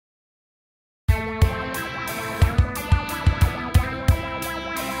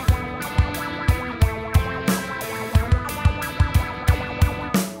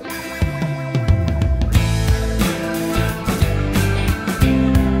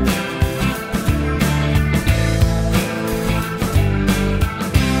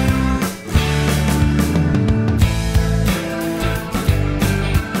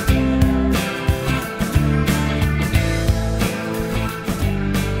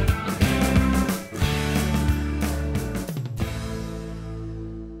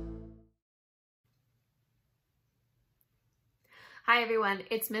Hi everyone,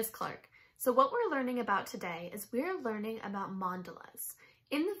 it's Miss Clark. So what we're learning about today is we're learning about mandalas.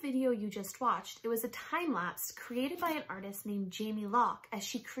 In the video you just watched, it was a time lapse created by an artist named Jamie Locke as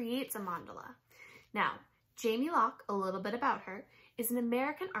she creates a mandala. Now, Jamie Locke, a little bit about her, is an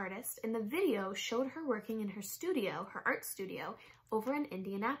American artist, and the video showed her working in her studio, her art studio, over in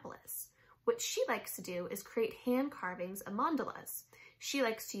Indianapolis. What she likes to do is create hand carvings of mandalas. She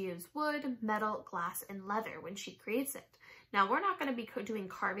likes to use wood, metal, glass, and leather when she creates it. Now, we're not going to be doing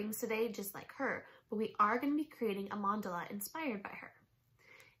carvings today just like her, but we are going to be creating a mandala inspired by her.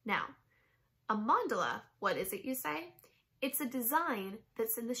 Now, a mandala, what is it, you say? It's a design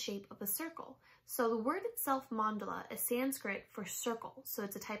that's in the shape of a circle. So the word itself, mandala, is Sanskrit for circle. So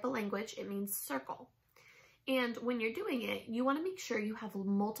it's a type of language, it means circle. And when you're doing it, you want to make sure you have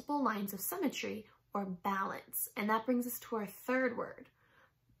multiple lines of symmetry or balance. And that brings us to our third word.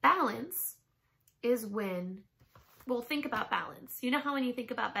 Balance is when, well, think about balance. You know how when you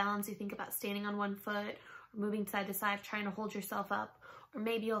think about balance, you think about standing on one foot or moving side to side, trying to hold yourself up. Or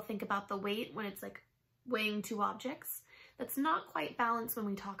maybe you'll think about the weight when it's like weighing two objects. That's not quite balance when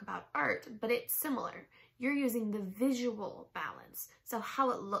we talk about art, but it's similar. You're using the visual balance, so how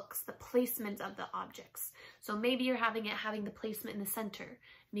it looks, the placement of the objects. So maybe you're having the placement in the center,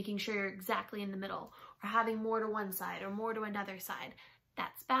 making sure you're exactly in the middle, or having more to one side or more to another side.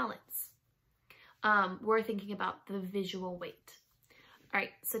 That's balance. We're thinking about the visual weight. All right,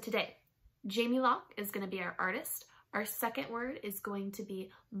 so today, Jamie Locke is going to be our artist. Our second word is going to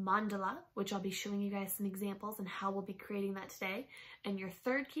be mandala, which I'll be showing you guys some examples and how we'll be creating that today. And your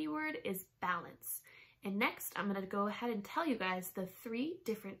third keyword is balance. And next, I'm going to go ahead and tell you guys the 3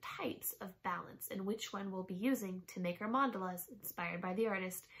 different types of balance and which one we'll be using to make our mandalas inspired by the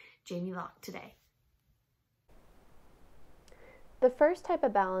artist Jamie Locke today. The first type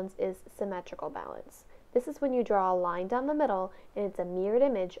of balance is symmetrical balance. This is when you draw a line down the middle and it's a mirrored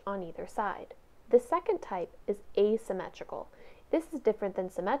image on either side. The second type is asymmetrical. This is different than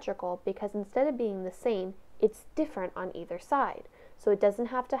symmetrical because instead of being the same, it's different on either side, so it doesn't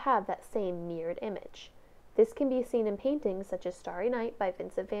have to have that same mirrored image. This can be seen in paintings such as Starry Night by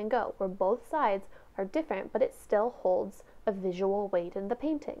Vincent van Gogh, where both sides are different, but it still holds a visual weight in the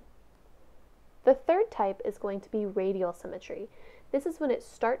painting. The third type is going to be radial symmetry. This is when it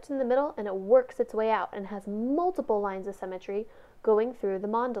starts in the middle and it works its way out and has multiple lines of symmetry going through the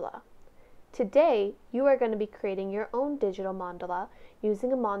mandala. Today, you are going to be creating your own digital mandala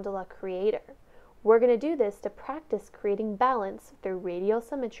using a mandala creator. We're going to do this to practice creating balance through radial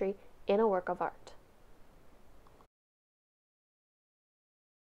symmetry in a work of art.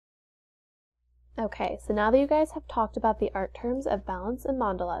 Okay, so now that you guys have talked about the art terms of balance and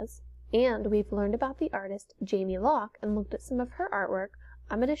mandalas, and we've learned about the artist Jamie Locke and looked at some of her artwork,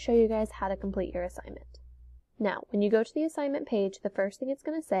 I'm going to show you guys how to complete your assignment. Now, when you go to the assignment page, the first thing it's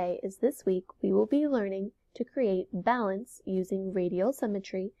going to say is this week we will be learning to create balance using radial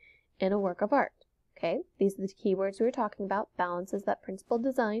symmetry in a work of art. Okay, these are the keywords we were talking about. Balance is that principled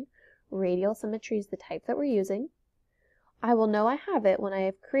design. Radial symmetry is the type that we're using. I will know I have it when I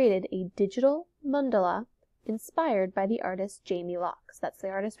have created a digital mandala inspired by the artist Jamie Locke. So that's the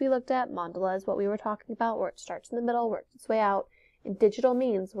artist we looked at. Mandala is what we were talking about, where it starts in the middle, works its way out, and digital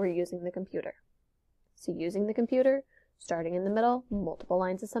means we're using the computer. So using the computer, starting in the middle, multiple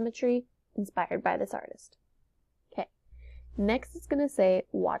lines of symmetry, inspired by this artist. Okay, next it's going to say,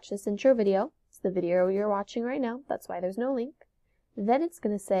 watch this intro video. It's the video you're watching right now, that's why there's no link. Then it's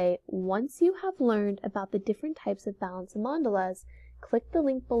going to say, once you have learned about the different types of balance and mandalas, click the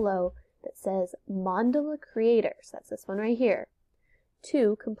link below that says Mandala Creators, that's this one right here,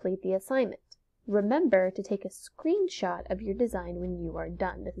 to complete the assignment. Remember to take a screenshot of your design when you are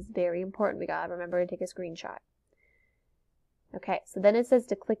done. This is very important. We gotta remember to take a screenshot. Okay, so then it says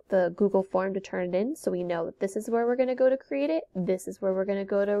to click the Google form to turn it in, so we know that this is where we're going to go to create it, this is where we're going to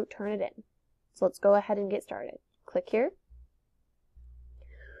go to turn it in. So let's go ahead and get started. Click here.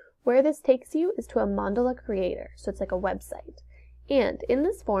 Where this takes you is to a mandala creator, so it's like a website. And in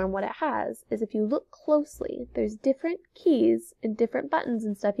this form, what it has is, if you look closely, there's different keys and different buttons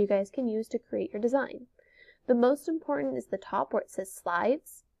and stuff you guys can use to create your design. The most important is the top where it says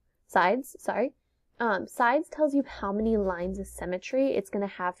sides. Sides tells you how many lines of symmetry it's going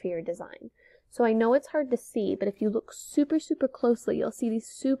to have for your design. So I know it's hard to see, but if you look super closely, you'll see these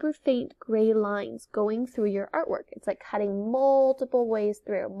super faint gray lines going through your artwork. It's like cutting multiple ways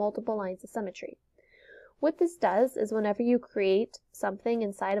through, multiple lines of symmetry. What this does is whenever you create something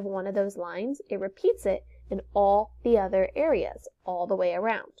inside of one of those lines, it repeats it in all the other areas, all the way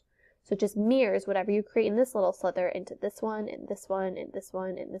around. So it just mirrors whatever you create in this little slither into this one, and this one, and this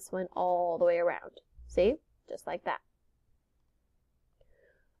one, and this one, all the way around. See? Just like that.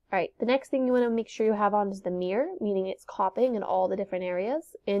 Alright, the next thing you want to make sure you have on is the mirror, meaning it's copying in all the different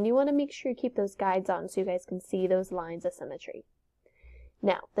areas, and you want to make sure you keep those guides on so you guys can see those lines of symmetry.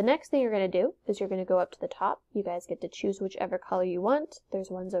 Now, the next thing you're going to do is you're going to go up to the top. You guys get to choose whichever color you want. There's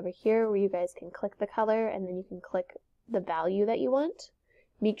ones over here where you guys can click the color and then you can click the value that you want.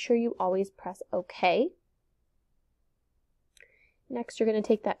 Make sure you always press OK. Next, you're going to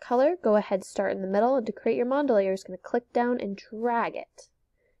take that color, go ahead, start in the middle, and to create your mandala, you're just going to click down and drag it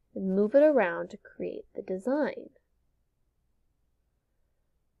and move it around to create the design.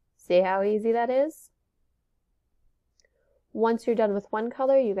 See how easy that is? Once you're done with one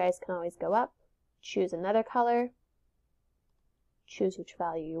color, you guys can always go up, choose another color, choose which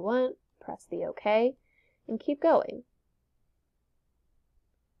value you want, press the OK, and keep going.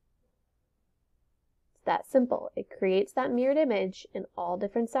 It's that simple. It creates that mirrored image in all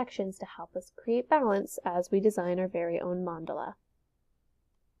different sections to help us create balance as we design our very own mandala.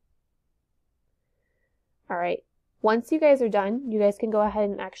 Alright, once you guys are done, you guys can go ahead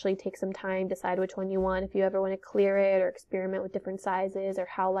and actually take some time, decide which one you want. If you ever want to clear it or experiment with different sizes or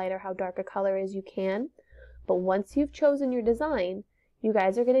how light or how dark a color is, you can. But once you've chosen your design, you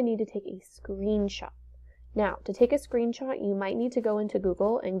guys are going to need to take a screenshot. Now, to take a screenshot, you might need to go into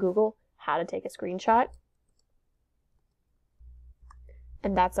Google and Google how to take a screenshot.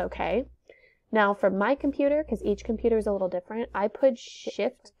 And that's okay. Now, for my computer, because each computer is a little different, I put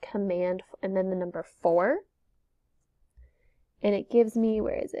Shift, Command, and then the number 4. And it gives me,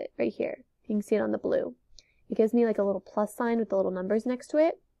 where is it? Right here. You can see it on the blue. It gives me like a little plus sign with the little numbers next to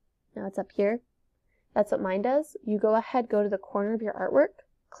it. Now it's up here. That's what mine does. You go ahead, go to the corner of your artwork,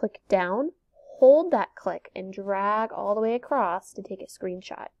 click down, hold that click, and drag all the way across to take a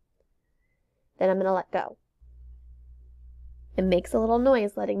screenshot. Then I'm going to let go. It makes a little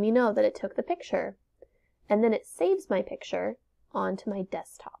noise letting me know that it took the picture. And then it saves my picture onto my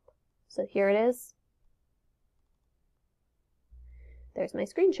desktop. So here it is. There's my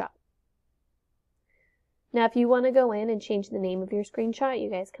screenshot. Now if you want to go in and change the name of your screenshot, you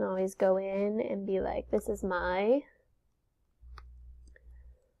guys can always go in and be like, this is my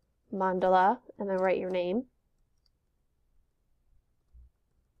mandala, and then write your name.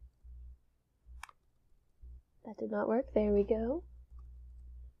 That did not work. There we go.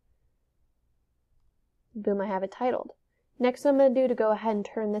 Boom, I have it titled. Next what I'm going to do to go ahead and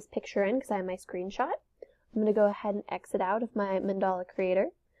turn this picture in, because I have my screenshot, I'm going to go ahead and exit out of my mandala creator.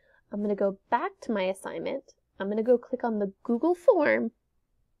 I'm going to go back to my assignment. I'm going to go click on the Google form.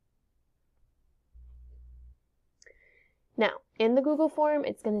 Now, in the Google form,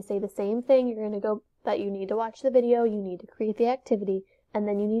 it's going to say the same thing. You're going to go that you need to watch the video, you need to create the activity, and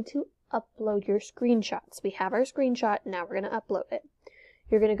then you need to upload your screenshots. We have our screenshot, now we're going to upload it.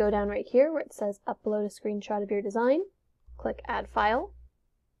 You're going to go down right here where it says upload a screenshot of your design. Click add file.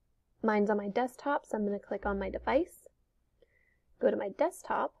 Mine's on my desktop, so I'm going to click on my device. Go to my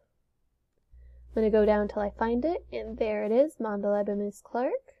desktop. I'm going to go down until I find it, and there it is, Mandala by Miss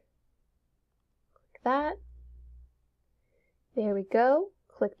Clark. Click that. There we go.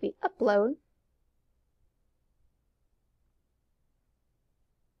 Click the upload.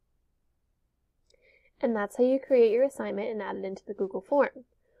 And that's how you create your assignment and add it into the Google form.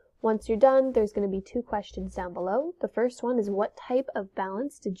 Once you're done, there's going to be 2 questions down below. The first one is, what type of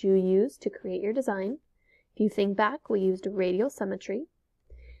balance did you use to create your design? If you think back, we used radial symmetry.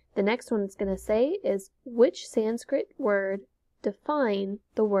 The next one it's going to say is, which Sanskrit word define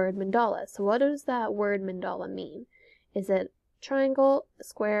the word mandala? So what does that word mandala mean? Is it triangle, a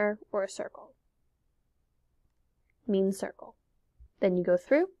square, or a circle? It means circle. Then you go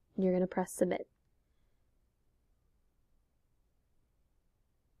through and you're going to press submit.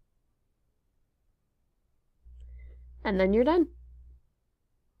 And then you're done.